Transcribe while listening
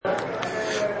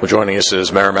Well, joining us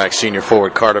is Merrimack senior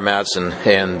forward Carter Madsen.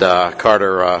 And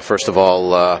Carter, first of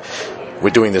all, we're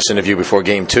doing this interview before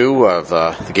Game 2 of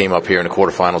the game up here in the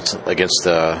quarterfinals against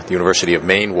the University of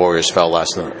Maine. Warriors fell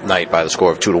last night by the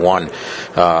score of 2-1.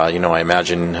 I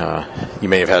imagine you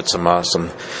may have had some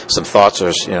thoughts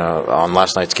on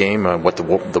last night's game. What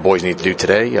the boys need to do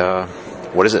today.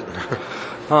 What is it?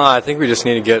 I think we just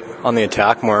need to get on the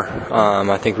attack more.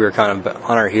 I think we were kind of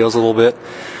on our heels a little bit.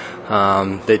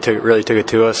 They really took it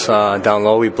to us down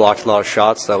low. We blocked a lot of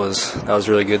shots. That was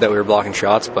really good that we were blocking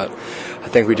shots. But I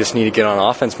think we just need to get on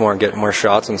offense more and get more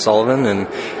shots on Sullivan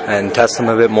and test him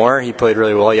a bit more. He played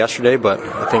really well yesterday, but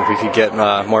I think we could get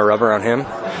more rubber on him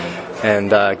and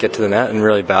get to the net and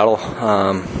really battle.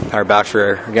 Our backs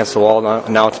are against the wall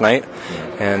now tonight,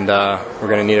 and we're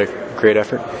going to need a great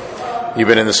effort. You've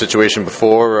been in this situation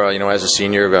before, as a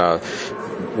senior,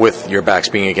 with your backs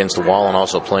being against the wall and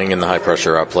also playing in the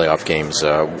high-pressure playoff games.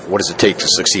 What does it take to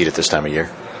succeed at this time of year?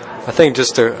 I think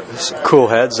just to cool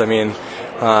heads. I mean,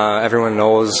 everyone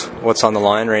knows what's on the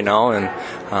line right now, and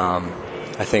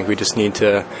I think we just need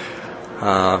to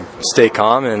stay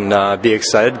calm and be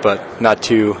excited, but not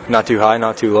too high,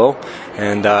 not too low,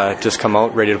 and just come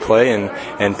out ready to play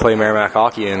and play Merrimack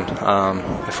hockey. And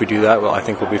if we do that, well, I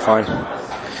think we'll be fine.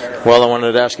 Well, I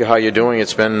wanted to ask you how you're doing.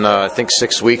 It's been, I think,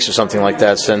 6 weeks or something like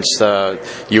that since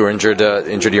you were injured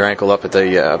your ankle up at the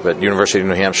University of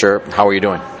New Hampshire. How are you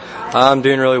doing? I'm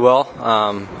doing really well.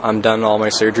 I'm done all my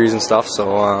surgeries and stuff,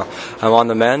 so I'm on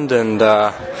the mend, and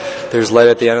there's light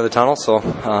at the end of the tunnel. So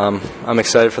I'm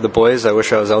excited for the boys. I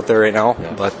wish I was out there right now,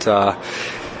 but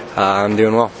I'm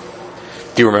doing well.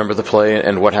 Do you remember the play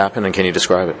and what happened, and can you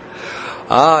describe it?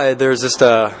 There was just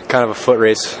kind of a foot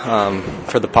race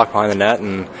for the puck behind the net,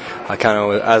 and I kind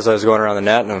of, as I was going around the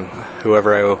net, and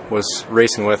whoever I was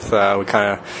racing with, we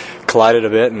kind of collided a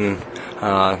bit, and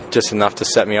just enough to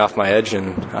set me off my edge,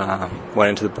 and went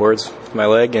into the boards with my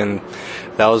leg, and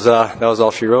that was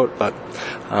all she wrote. But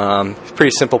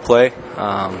pretty simple play.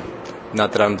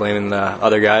 Not that I'm blaming the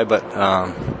other guy, but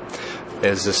it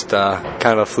was just kind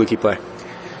of a fluky play.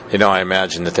 I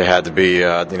imagine that there had to be,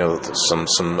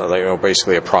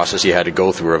 basically a process you had to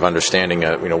go through of understanding,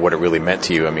 what it really meant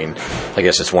to you. I mean, I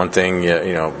guess it's one thing,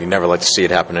 you never like to see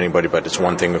it happen to anybody, but it's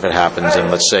one thing if it happens.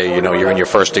 And let's say, you're in your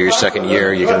first or your second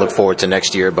year, you can look forward to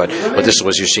next year, but this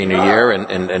was your senior year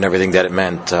and everything that it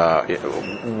meant.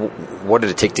 What did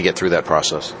it take to get through that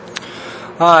process?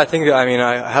 I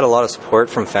had a lot of support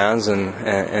from fans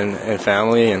and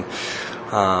family, and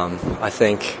I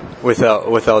think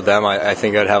without them, I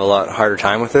think I'd have a lot harder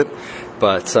time with it.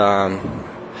 But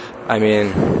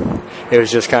it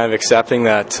was just kind of accepting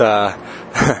that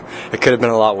it could have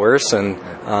been a lot worse, and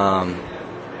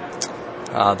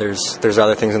there's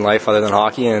other things in life other than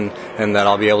hockey, and that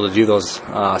I'll be able to do those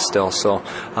still. So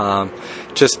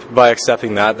just by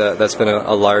accepting that's been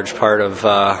a large part of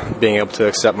being able to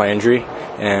accept my injury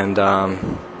and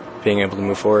being able to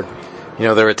move forward.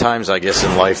 There are times, I guess,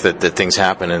 in life that things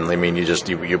happen, and I mean,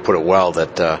 you put it well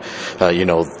that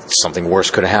something worse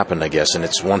could have happened, I guess. And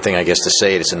it's one thing, I guess, to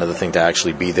say it; it's another thing to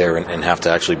actually be there and have to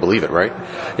actually believe it, right?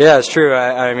 Yeah, it's true.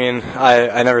 I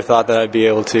never thought that I'd be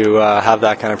able to have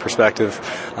that kind of perspective.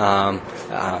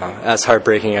 As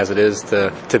heartbreaking as it is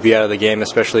to be out of the game,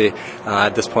 especially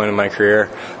at this point in my career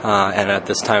and at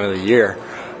this time of the year,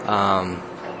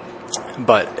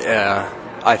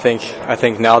 I think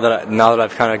now that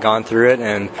I've kind of gone through it,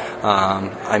 and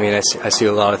I see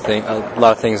a lot of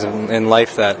things in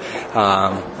life that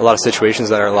a lot of situations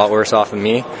that are a lot worse off than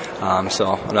me. So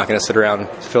I'm not going to sit around and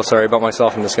feel sorry about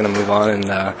myself. I'm just going to move on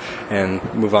and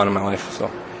move on in my life.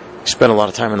 So. You spent a lot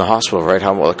of time in the hospital, right?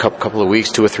 A couple of weeks,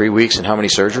 2 or 3 weeks, and how many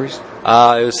surgeries?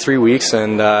 It was 3 weeks,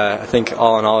 and I think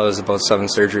all in all it was about 7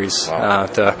 surgeries. Wow.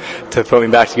 To put me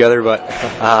back together. But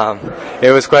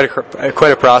it was quite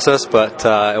a process, but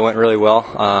it went really well.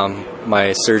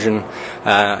 My surgeon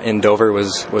in Dover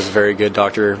was very good.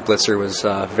 Dr. Blitzer was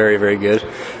very, very good.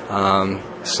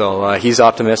 So he's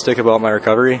optimistic about my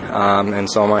recovery, and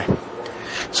so am I.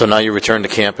 So now you return to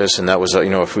campus, and that was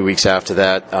a few weeks after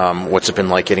that. What's it been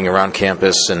like getting around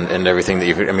campus and everything that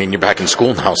you're back in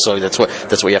school now, so that's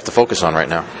what you have to focus on right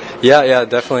now. Yeah,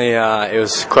 definitely. It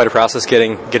was quite a process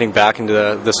getting back into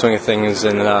the swing of things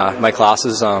in my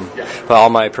classes. But all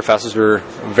my professors were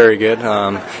very good,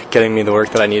 getting me the work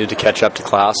that I needed to catch up to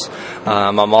class.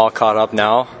 I'm all caught up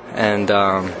now, and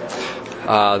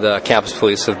the campus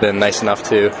police have been nice enough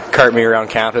to cart me around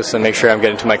campus and make sure I'm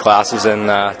getting to my classes and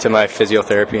to my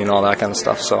physiotherapy and all that kind of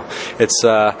stuff. So it's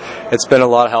been a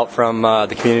lot of help from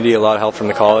the community, a lot of help from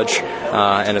the college,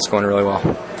 and it's going really well.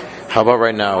 How about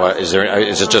right now? Is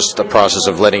it just a process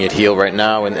of letting it heal right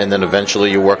now, and then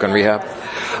eventually you work on rehab?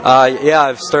 Yeah,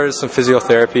 I've started some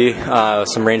physiotherapy,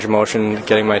 some range of motion,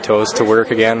 getting my toes to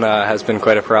work again has been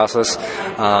quite a process.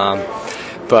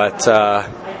 But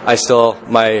I still,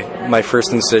 my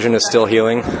first incision is still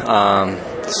healing,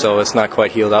 so it's not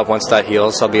quite healed up. Once that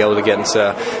heals, I'll be able to get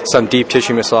into some deep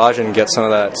tissue massage and get some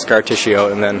of that scar tissue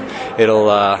out, and then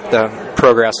the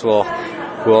progress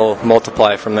will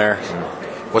multiply from there.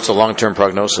 What's the long-term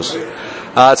prognosis?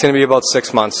 It's going to be about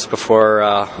 6 months before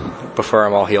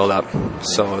I'm all healed up.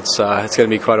 So it's going to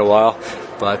be quite a while,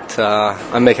 but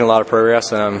I'm making a lot of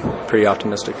progress, and I'm pretty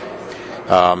optimistic.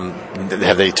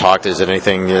 Have they talked? Is it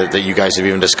anything that you guys have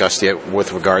even discussed yet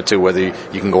with regard to whether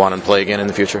you can go on and play again in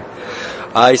the future?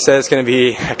 He said it's going to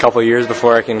be a couple of years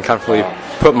before I can comfortably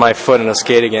put my foot in a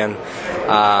skate again.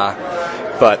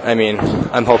 But I mean,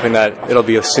 I'm hoping that it'll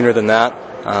be sooner than that.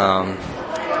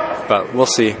 But we'll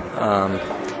see.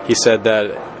 He said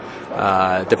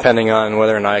that depending on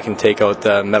whether or not I can take out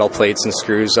the metal plates and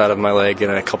screws out of my leg in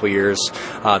a couple of years,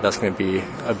 that's going to be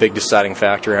a big deciding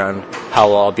factor on how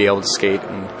well I'll be able to skate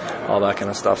and all that kind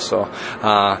of stuff. So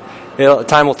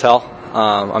time will tell.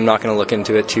 I'm not going to look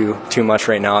into it too much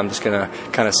right now. I'm just going to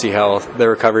kind of see how the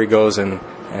recovery goes and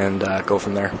go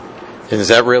from there. And is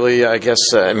that really, I guess,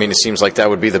 it seems like that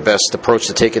would be the best approach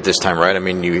to take it this time, right? I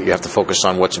mean, you have to focus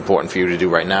on what's important for you to do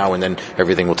right now, and then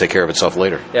everything will take care of itself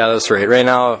later. Yeah, that's right. Right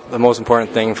now, the most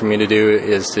important thing for me to do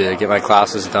is to get my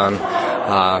classes done,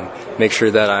 make sure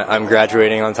that I'm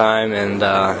graduating on time,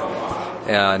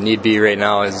 and need be right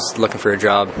now is looking for a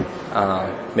job,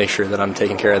 make sure that I'm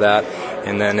taking care of that.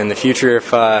 And then in the future,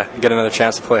 if I get another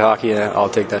chance to play hockey, I'll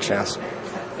take that chance.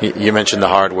 You mentioned the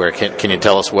hardware. Can you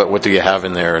tell us what do you have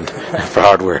in there for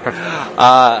hardware?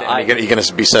 You're going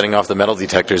to be setting off the metal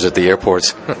detectors at the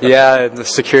airports. Yeah, the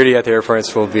security at the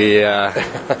airports will be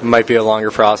might be a longer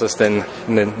process than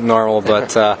normal.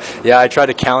 But yeah, I tried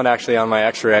to count actually on my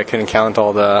X-ray. I couldn't count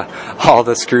all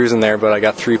the screws in there, but I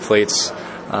got 3 plates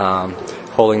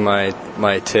holding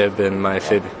my tib and my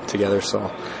fib together.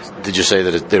 So. Did you say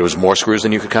that there was more screws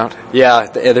than you could count? Yeah,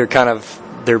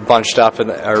 they're bunched up and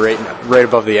are right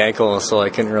above the ankle, so I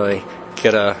couldn't really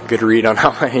get a good read on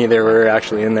how many there were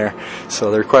actually in there. So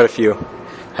there are quite a few.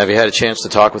 Have you had a chance to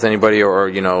talk with anybody,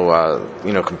 or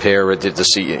compare it to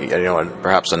see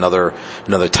perhaps another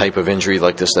type of injury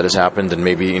like this that has happened, and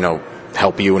maybe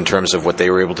help you in terms of what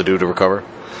they were able to do to recover?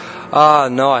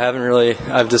 No, I haven't really.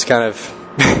 I've just kind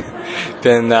of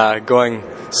been going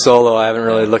solo. I haven't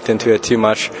really looked into it too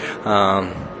much.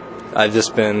 I've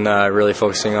just been really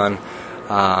focusing on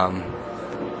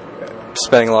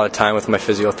spending a lot of time with my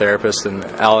physiotherapist, and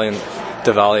Alan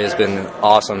Diwali has been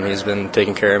awesome. He's been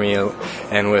taking care of me,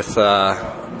 and with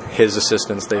his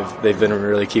assistants, they've been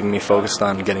really keeping me focused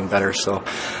on getting better. So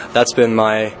that's been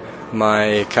my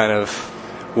kind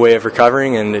of way of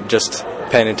recovering, and just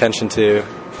paying attention to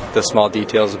the small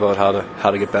details about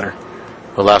how to get better.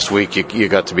 Well, last week you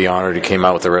got to be honored. You came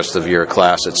out with the rest of your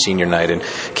class at senior night and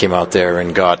came out there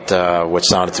and got what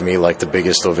sounded to me like the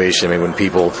biggest ovation. I mean, when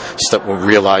people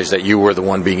realized that you were the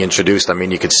one being introduced,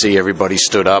 you could see everybody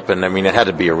stood up, and it had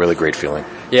to be a really great feeling.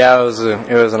 Yeah, it was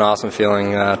an awesome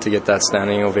feeling to get that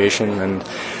standing ovation, and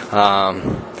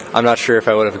I'm not sure if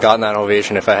I would have gotten that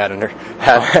ovation if I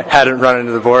hadn't run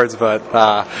into the boards, but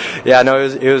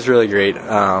it was really great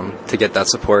to get that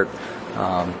support.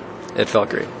 It felt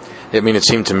great. It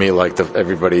seemed to me like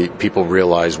people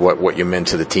realize what you meant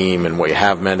to the team and what you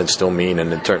have meant and still mean,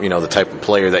 and the type of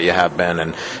player that you have been,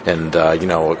 and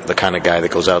the kind of guy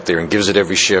that goes out there and gives it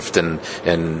every shift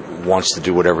and wants to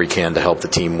do whatever he can to help the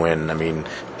team win.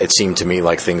 It seemed to me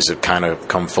like things have kind of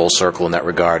come full circle in that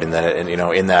regard, and that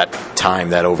in that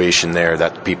time, that ovation there,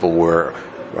 that people were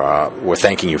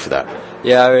thanking you for that.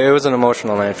 Yeah, it was an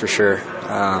emotional night for sure.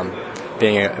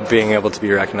 Being able to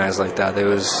be recognized like that, it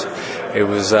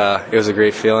was a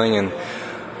great feeling, and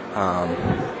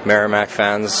Merrimack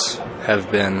fans have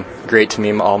been great to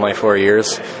me all my 4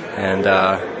 years, and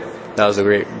that was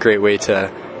a great way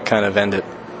to kind of end it.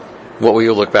 What will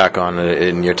you look back on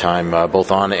in your time,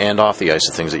 both on and off the ice,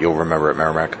 the things that you'll remember at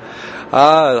Merrimack?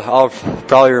 I'll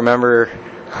probably remember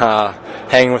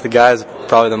hanging with the guys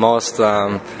probably the most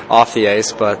off the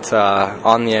ice, but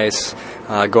on the ice,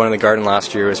 going to the Garden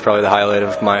last year was probably the highlight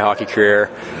of my hockey career.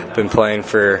 Been playing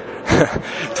for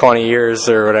 20 years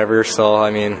or whatever, so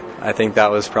I think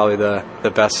that was probably the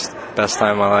best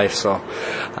time of my life. So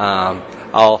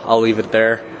I'll leave it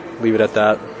there, leave it at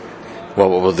that. Well,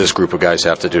 what will this group of guys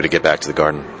have to do to get back to the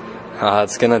Garden?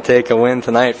 It's going to take a win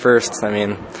tonight first.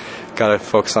 Got to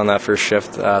focus on that first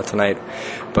shift tonight.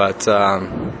 But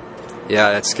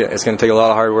Yeah, it's going to take a lot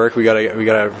of hard work. We got to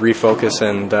refocus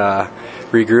and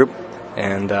regroup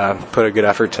and put a good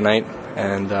effort tonight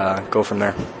and go from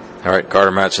there. All right,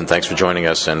 Carter Mattson, thanks for joining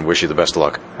us, and wish you the best of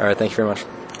luck. All right, thank you very much.